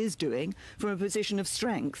 as he is doing, from a position of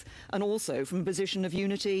strength and also from a position of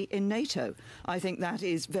unity in NATO. I think that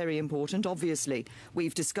is very important. Obviously,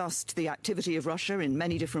 we've discussed the activity of Russia in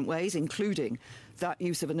many different ways, including that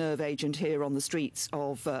use of a nerve agent here on the streets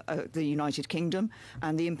of the United Kingdom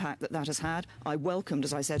and the impact that that has had. I welcomed,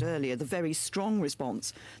 as I said earlier, the very strong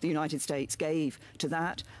response the United States gave to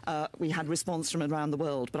that. We had response from around the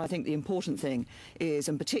world, but I think the important thing is,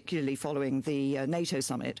 and particularly following the NATO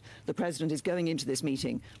summit, the President is going into this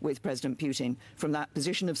meeting with President Putin from that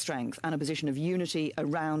position of strength and a position of unity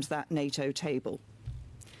around that NATO table.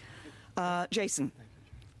 Jason.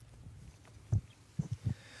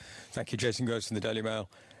 Thank you. Jason Gross from the Daily Mail.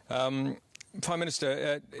 Prime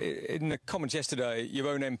Minister, in the comments yesterday, your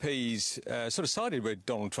own MPs sort of sided with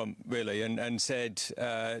Donald Trump, really, and said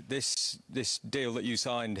this deal that you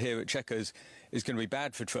signed here at Chequers is going to be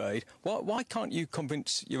bad for trade. Why can't you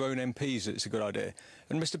convince your own MPs that it's a good idea?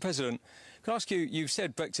 And, Mr. President, can I ask you, you've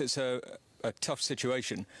said Brexit's a tough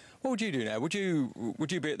situation. What would you do now? Would you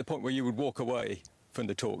be at the point where you would walk away from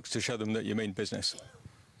the talks to show them that you mean business?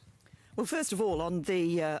 Well, first of all, on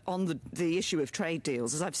the issue of trade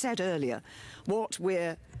deals, as I've said earlier, what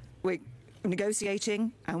we're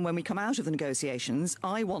negotiating, and when we come out of the negotiations,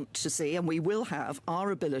 I want to see, and we will have, our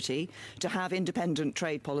ability to have independent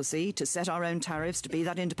trade policy, to set our own tariffs, to be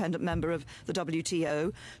that independent member of the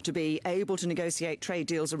WTO, to be able to negotiate trade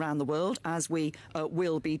deals around the world, as we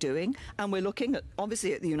will be doing. And we're looking at,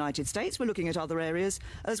 obviously, at the United States. We're looking at other areas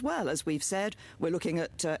as well. As we've said, we're looking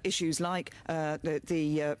at issues like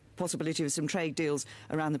the possibility of some trade deals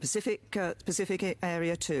around the Pacific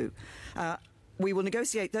area too. we will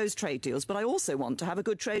negotiate those trade deals, but I also want to have a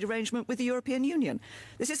good trade arrangement with the European Union.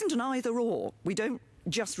 This isn't an either-or. We don't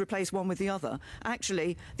just replace one with the other.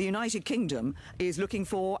 Actually, the United Kingdom is looking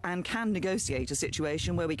for and can negotiate a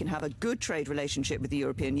situation where we can have a good trade relationship with the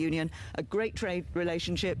European Union, a great trade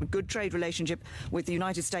relationship, a good trade relationship with the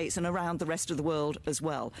United States and around the rest of the world as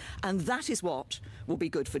well. And that is what will be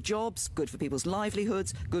good for jobs, good for people's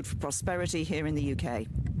livelihoods, good for prosperity here in the UK.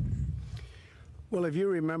 Well, if you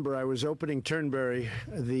remember, I was opening Turnberry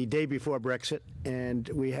the day before Brexit, and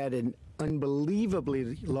we had an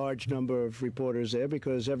unbelievably large number of reporters there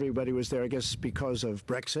because everybody was there, I guess, because of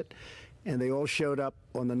Brexit. And they all showed up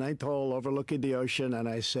on the 9th hole overlooking the ocean, and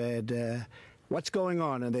I said, what's going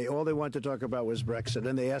on? And all they wanted to talk about was Brexit.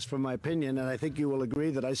 And they asked for my opinion, and I think you will agree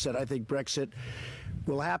that I said I think Brexit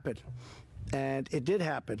will happen. And it did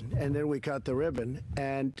happen, and then we cut the ribbon.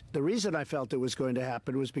 And the reason I felt it was going to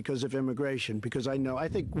happen was because of immigration, because I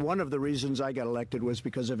think one of the reasons I got elected was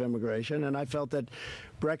because of immigration, and I felt that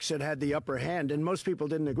Brexit had the upper hand, and most people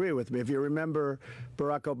didn't agree with me. If you remember,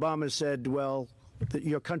 Barack Obama said, well,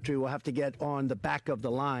 your country will have to get on the back of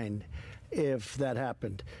the line if that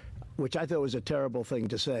happened, which I thought was a terrible thing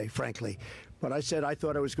to say, frankly. But I said I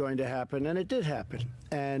thought it was going to happen, and it did happen.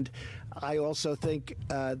 And I also think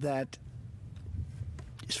that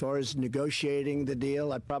as far as negotiating the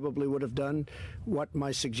deal, I probably would have done what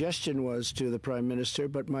my suggestion was to the Prime Minister,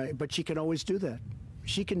 but she can always do that.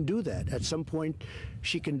 She can do that. At some point,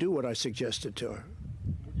 she can do what I suggested to her.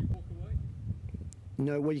 Would you walk away?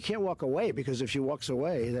 No, well, you can't walk away, because if she walks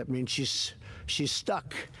away, that means she's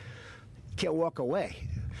stuck. You can't walk away.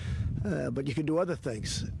 But you can do other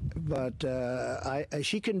things. But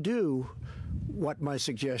she can do what my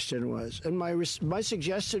suggestion was, and my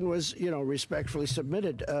suggestion was, respectfully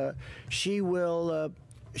submitted. She will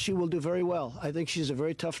do very well. I think she's a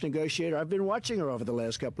very tough negotiator. I've been watching her over the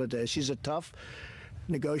last couple of days. She's a tough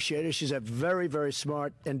negotiator. She's a very, very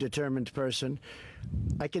smart and determined person.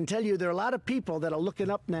 I can tell you there are a lot of people that are looking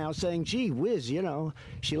up now saying, gee whiz,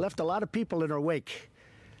 she left a lot of people in her wake.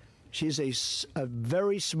 She's a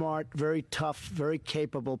very smart, very tough, very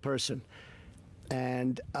capable person.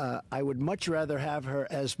 And I would much rather have her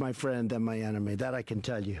as my friend than my enemy. That I can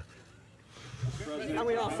tell you. And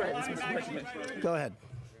we are friends, Mr. President. Go ahead.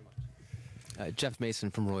 Jeff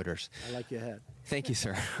Mason from Reuters. I like your hat. Thank you,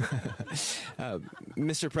 sir.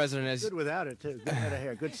 Mr. President, as good without it too. Good head of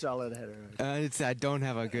hair. Good solid head of hair. I don't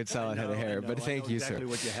have a good solid head of hair, but thank you, exactly sir.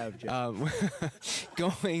 What you have, Jeff.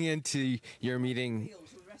 Going into your meeting.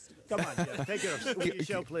 Come on, Jeff. Take it off. Will you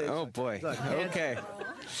show, please? Oh boy. Look, okay.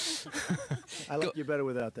 I like you better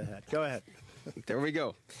without the hat. Go ahead. There we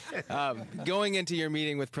go. Going into your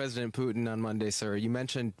meeting with President Putin on Monday, sir, you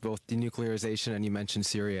mentioned both denuclearization and you mentioned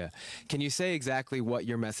Syria. Can you say exactly what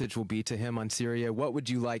your message will be to him on Syria? What would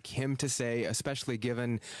you like him to say, especially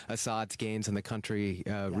given Assad's gains in the country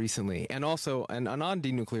recently? And also, and on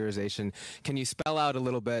denuclearization, can you spell out a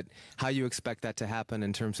little bit how you expect that to happen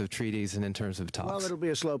in terms of treaties and in terms of talks? Well, it'll be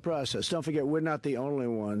a slow process. Don't forget, we're not the only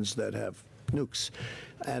ones that have nukes,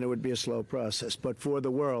 and it would be a slow process. But for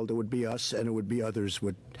the world, it would be us, and it would be others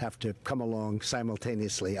would have to come along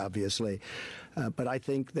simultaneously, obviously. But I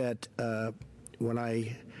think that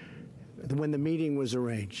when the meeting was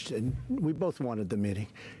arranged, and we both wanted the meeting,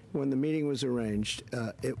 when the meeting was arranged,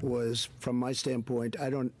 it was, from my standpoint, I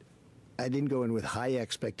didn't go in with high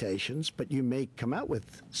expectations, but you may come out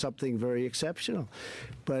with something very exceptional.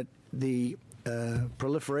 But the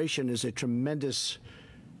proliferation is a tremendous.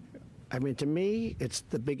 I mean, to me, it's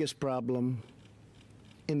the biggest problem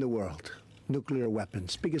in the world. Nuclear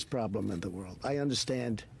weapons, biggest problem in the world. I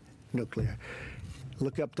understand nuclear.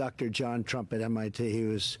 Look up Dr. John Trump at MIT. He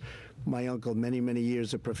was my uncle, many, many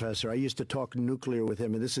years a professor. I used to talk nuclear with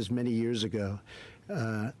him, and this is many years ago.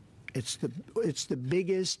 It's the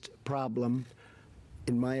biggest problem,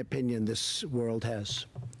 in my opinion, this world has,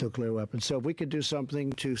 nuclear weapons. So if we could do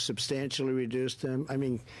something to substantially reduce them, I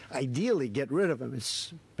mean, ideally get rid of them.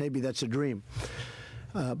 Maybe that's a dream.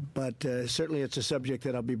 But certainly it's a subject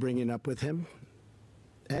that I'll be bringing up with him.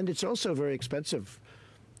 And it's also a very expensive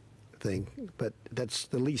thing, but that's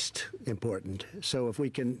the least important. So if we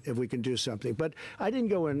can do something. But I didn't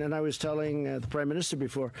go in, and I was telling the Prime Minister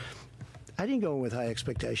before, I didn't go in with high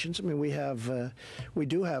expectations. I mean, we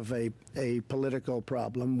do have a political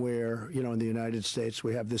problem where, in the United States,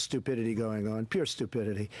 we have this stupidity going on, pure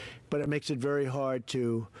stupidity. But it makes it very hard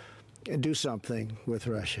to do something with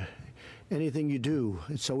Russia. Anything you do,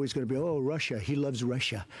 it's always going to be, oh, Russia, he loves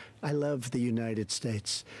Russia. I love the United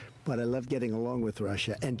States, but I love getting along with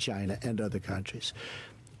Russia and China and other countries.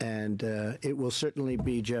 And it will certainly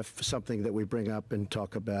be, Jeff, something that we bring up and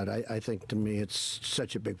talk about. I think, to me, it's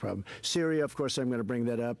such a big problem. Syria, of course, I'm going to bring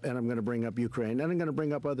that up, and I'm going to bring up Ukraine, and I'm going to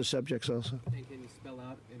bring up other subjects also. And can you spell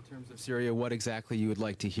out, in terms of Syria, what exactly you would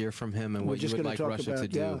like to hear from him and what you would like Russia to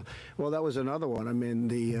do? Yeah. Well, that was another one. I mean,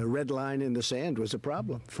 the red line in the sand was a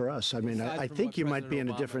problem for us. I mean, I think you might be in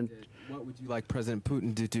a different... What would you like President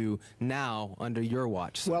Putin to do now under your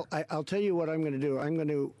watch, sir? Well, I'll tell you what I'm going to do. I'm going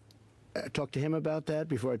to talk to him about that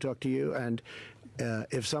before I talk to you, and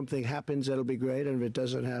if something happens, that'll be great, and if it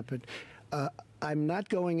doesn't happen, I'm not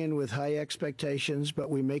going in with high expectations, but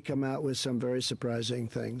we may come out with some very surprising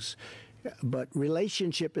things. But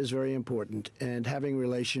relationship is very important, and having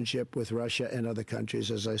relationship with Russia and other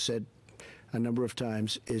countries, as I said a number of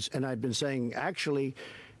times, is, and I've been saying actually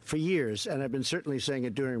for years, and I've been certainly saying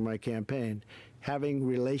it during my campaign, having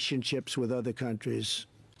relationships with other countries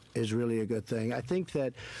is really a good thing. I think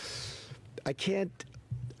that I can't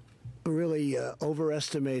really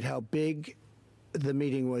overestimate how big the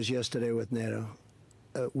meeting was yesterday with NATO.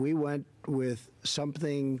 We went with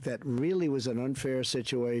something that really was an unfair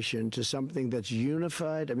situation to something that's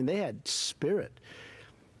unified. I mean, they had spirit.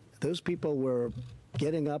 Those people were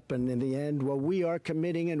getting up, and in the end, well, we are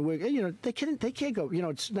committing, and we're, you know, they can't go, you know,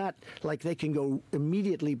 it's not like they can go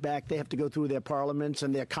immediately back. They have to go through their parliaments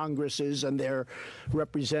and their congresses and their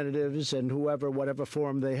representatives and whatever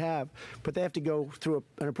form they have, but they have to go through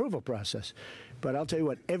an approval process. But I'll tell you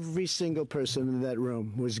what, every single person in that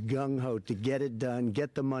room was gung-ho to get it done,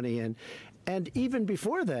 get the money in, and even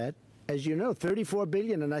before that, as you know, $34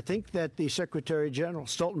 billion, and I think that the Secretary General,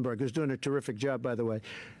 Stoltenberg, who's doing a terrific job, by the way,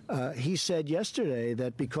 he said yesterday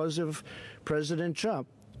that because of President Trump,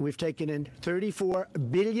 we've taken in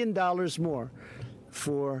 $34 billion more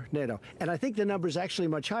for NATO. And I think the number is actually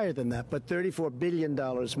much higher than that, but $34 billion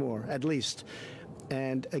more, at least.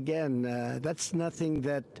 And again, that's nothing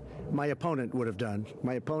that my opponent would have done.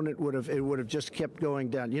 My opponent would have just kept going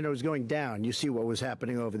down. You know, it was going down. You see what was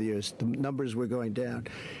happening over the years. The numbers were going down.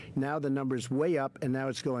 Now the number's way up, and now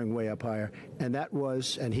it's going way up higher. And that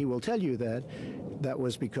was, and he will tell you that, that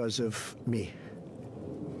was because of me.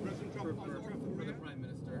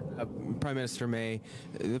 Prime Minister May,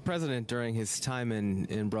 the president during his time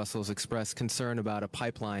in Brussels expressed concern about a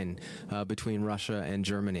pipeline between Russia and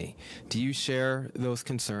Germany. Do you share those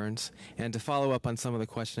concerns? And to follow up on some of the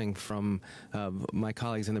questioning from my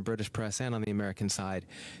colleagues in the British press and on the American side,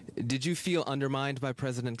 did you feel undermined by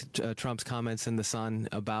President Trump's comments in The Sun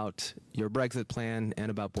about your Brexit plan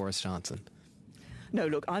and about Boris Johnson? No,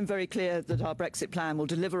 look, I'm very clear that our Brexit plan will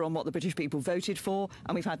deliver on what the British people voted for,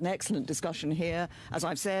 and we've had an excellent discussion here, as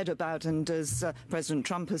I've said, about, and as President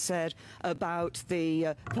Trump has said, about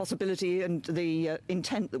the possibility and the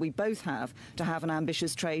intent that we both have to have an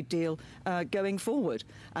ambitious trade deal going forward.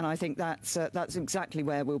 And I think that's exactly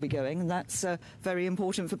where we'll be going, and that's very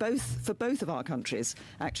important for both of our countries.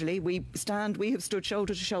 Actually, we have stood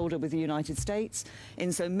shoulder to shoulder with the United States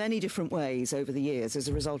in so many different ways over the years as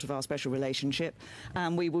a result of our special relationship.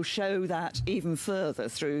 And we will show that even further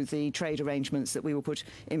through the trade arrangements that we will put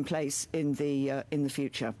in place in the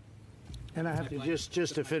future. And I have to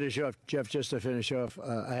just to finish off, Jeff. Just to finish off,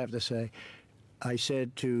 I have to say, I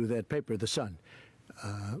said to that paper, The Sun,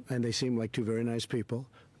 and they seem like two very nice people,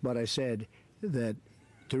 but I said that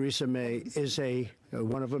Theresa May is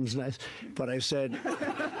one of them's nice, but I said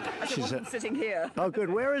she's sitting here. Oh,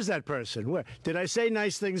 good. Where is that person? Where did I say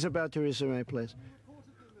nice things about Theresa May, please?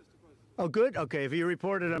 Oh, good. Okay, if you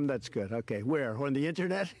reported them, that's good. Okay, where? On the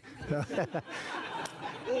internet?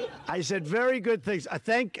 I said very good things.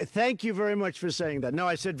 Thank you very much for saying that. No,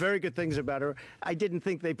 I said very good things about her. I didn't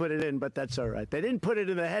think they put it in, but that's all right. They didn't put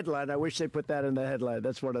it in the headline. I wish they put that in the headline.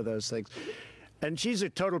 That's one of those things. And she's a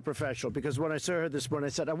total professional, because when I saw her this morning, I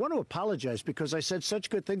said, I want to apologize because I said such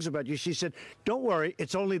good things about you. She said, don't worry,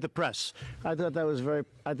 it's only the press. I thought that was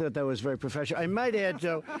very professional. I might add,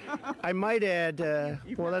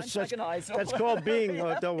 well, that's called being,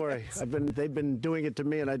 oh, don't worry. They've been doing it to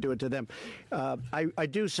me, and I do it to them. I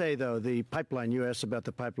do say, though, the pipeline, you asked about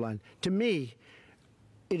the pipeline. To me,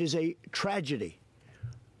 it is a tragedy.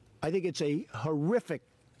 I think it's a horrific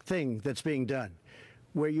thing that's being done,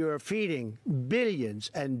 where you're feeding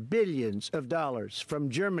billions and billions of dollars from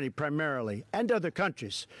Germany primarily, and other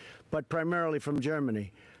countries, but primarily from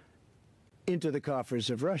Germany, into the coffers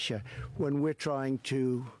of Russia, when we're trying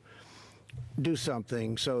to do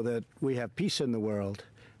something so that we have peace in the world.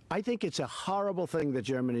 I think it's a horrible thing that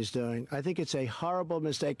Germany's doing. I think it's a horrible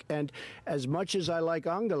mistake. And as much as I like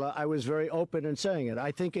Angela, I was very open in saying it.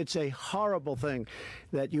 I think it's a horrible thing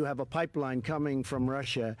that you have a pipeline coming from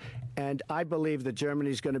Russia. And I believe that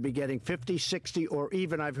Germany's going to be getting 50, 60, or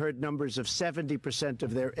even I've heard numbers of 70%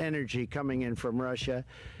 of their energy coming in from Russia.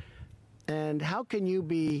 And how can you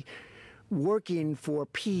be working for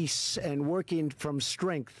peace and working from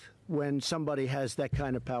strength when somebody has that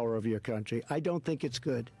kind of power over your country? I don't think it's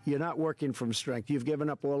good. You're not working from strength. You've given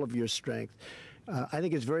up all of your strength. I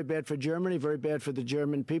think it's very bad for Germany, very bad for the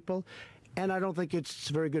German people, and I don't think it's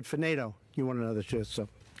very good for NATO. You want to know the truth, so,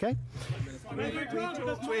 okay?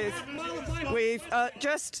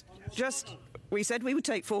 We said we would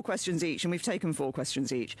take 4 questions each, and we've taken 4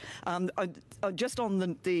 questions each. Just on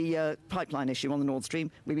the pipeline issue on the Nord Stream,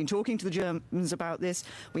 we've been talking to the Germans about this.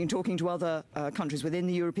 We've been talking to other countries within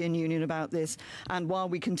the European Union about this. And while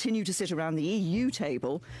we continue to sit around the EU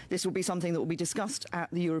table, this will be something that will be discussed at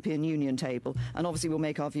the European Union table. And obviously we'll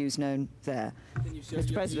make our views known there.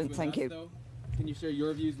 Mr. President, thank you. Can you share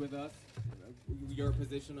your views with us? Your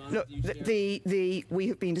position on Look, we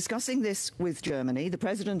have been discussing this with Germany. The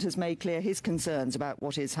President has made clear his concerns about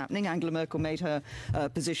what is happening. Angela Merkel made her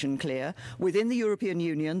position clear. Within the European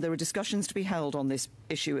Union, there are discussions to be held on this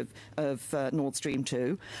issue of Nord Stream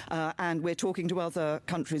 2, and we're talking to other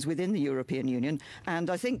countries within the European Union. And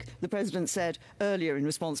I think the President said earlier in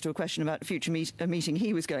response to a question about a future meeting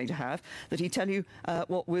he was going to have, that he'd tell you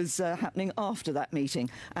what was happening after that meeting.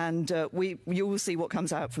 And you will see what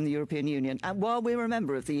comes out from the European Union. And while we're a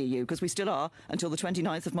member of the EU, because we still are until the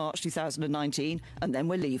 29th of March 2019, and then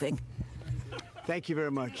we're leaving. Thank you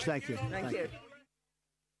very much. Thank you. Thank you.